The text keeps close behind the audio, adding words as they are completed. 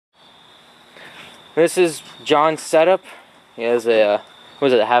This is John's setup. He has a, what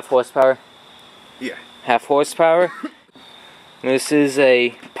is it, a half horsepower? Yeah. Half horsepower. This is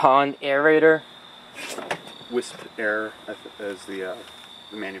a pond aerator. Wisp Air as the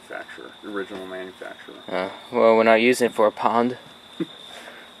manufacturer, the original manufacturer. Well, we're not using it for a pond.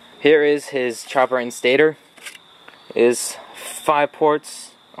 Here is his chopper and stator. Is 5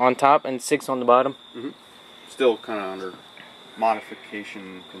 ports on top and 6 on the bottom. Mm-hmm. Still kind of under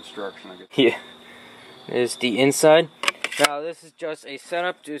modification construction, I guess. Yeah. Is the inside. Now this is just a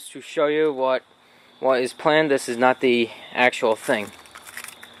setup just to show you what is planned. This is not the actual thing.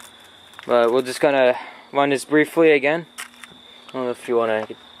 But we're just gonna run this briefly again. I don't know if you wanna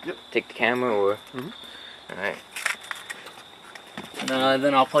take the camera or. Alright.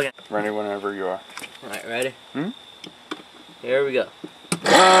 Then I'll plug it. Ready whenever you are. Alright, ready? Here we go.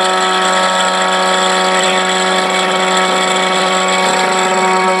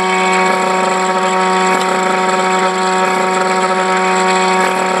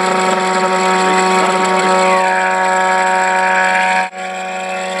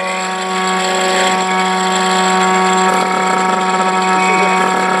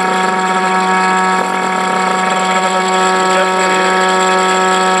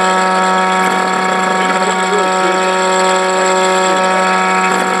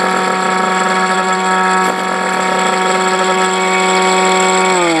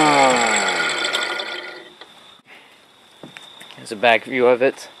 Here's a back view of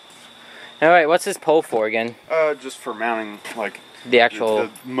it. Alright, what's this pole for again? Just for mounting, like the actual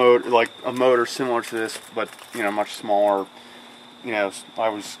the motor, like a motor similar to this, but you know, much smaller. You know, I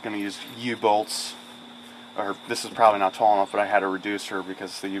was going to use U-bolts, or this is probably not tall enough, but I had a reducer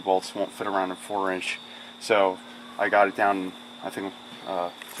because the U-bolts won't fit around a 4-inch. So I got it down, I think,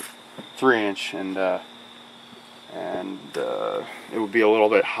 3-inch, and it would be a little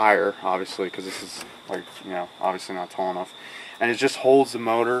bit higher, obviously, because this is, like, you know, obviously not tall enough. And it just holds the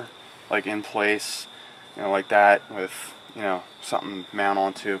motor, like, in place, you know, like that, with, you know, something to mount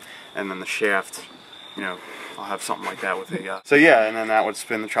onto, and then the shaft, you know, I'll have something like that with a, so yeah, and then that would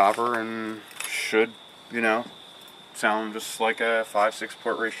spin the chopper, and should, you know, sound just like a 5-6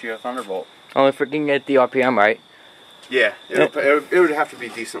 port ratio Thunderbolt. Only if we can get the RPM right. Yeah, it would have to be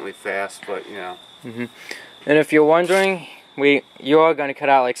decently fast, but, you know. And if you're wondering, you are going to cut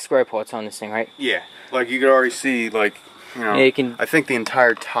out like square ports on this thing, right? Yeah, like you could already see, like, you know, yeah, I think the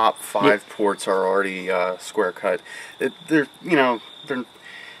entire top 5 ports are already square cut. They're, you know,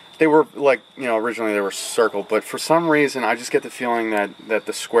 they were like, you know, originally they were circle, but for some reason I just get the feeling that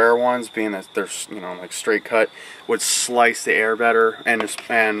the square ones, being that they're, you know, like straight cut, would slice the air better, and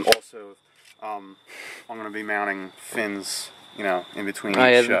also I'm going to be mounting fins, you know, in between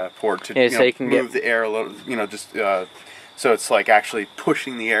each port to so you can move the air a little, you know, just so it's like actually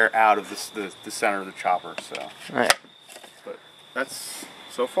pushing the air out of the center of the chopper. So, but that's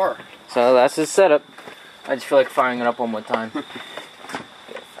so far. So that's his setup. I just feel like firing it up one more time.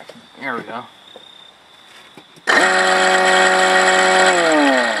 There we go.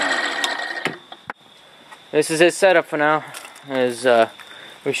 This is his setup for now. As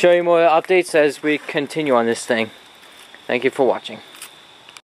we'll show you more updates as we continue on this thing. Thank you for watching.